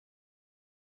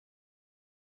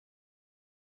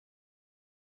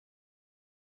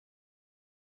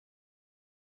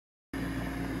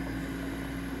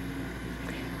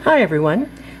Hi everyone,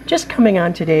 just coming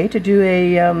on today to do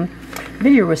a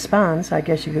video response, I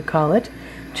guess you could call it,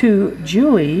 to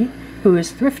Julie, who is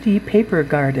Thrifty Paper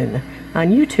Garden on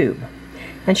YouTube.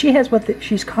 And she has what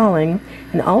she's calling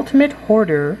an Ultimate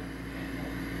Hoarder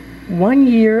 1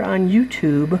 year on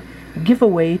YouTube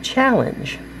giveaway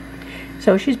challenge.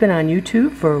 So she's been on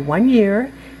YouTube for 1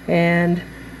 year and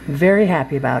very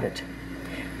happy about it.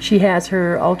 She has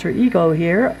her alter ego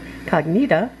here,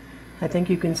 Cognita. I think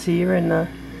you can see her in the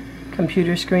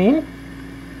computer screen,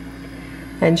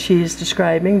 and she's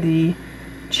describing the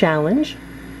challenge.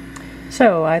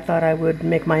 So I thought I would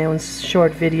make my own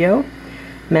short video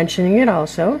mentioning it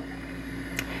also.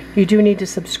 You do need to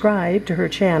subscribe to her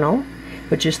channel,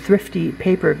 which is Thrifty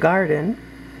Paper Garden,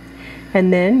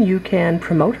 and then you can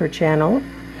promote her channel,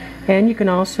 and you can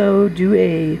also do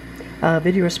a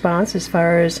video response as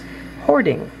far as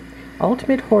hoarding,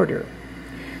 Ultimate Hoarder.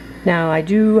 Now I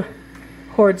do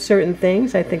hoard certain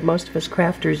things. I think most of us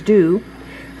crafters do,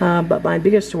 but my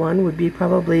biggest one would be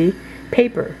probably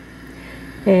paper.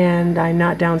 And I'm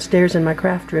not downstairs in my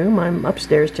craft room, I'm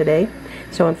upstairs today,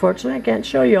 so unfortunately I can't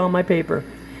show you all my paper,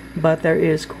 but there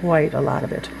is quite a lot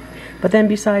of it. But then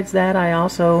besides that, I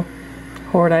also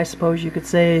hoard, I suppose you could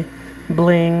say,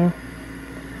 bling,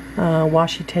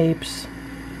 washi tapes,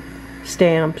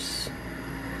 stamps.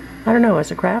 I don't know,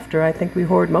 as a crafter I think we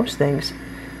hoard most things.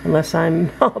 Unless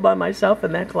I'm all by myself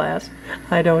in that class.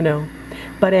 I don't know.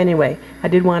 But anyway, I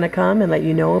did want to come and let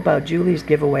you know about Julie's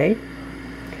giveaway.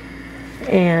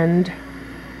 And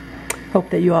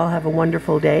hope that you all have a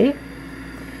wonderful day.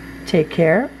 Take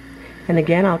care. And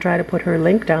again, I'll try to put her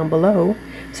link down below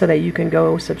so that you can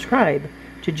go subscribe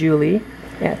to Julie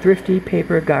at Thrifty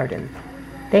Paper Garden.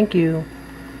 Thank you.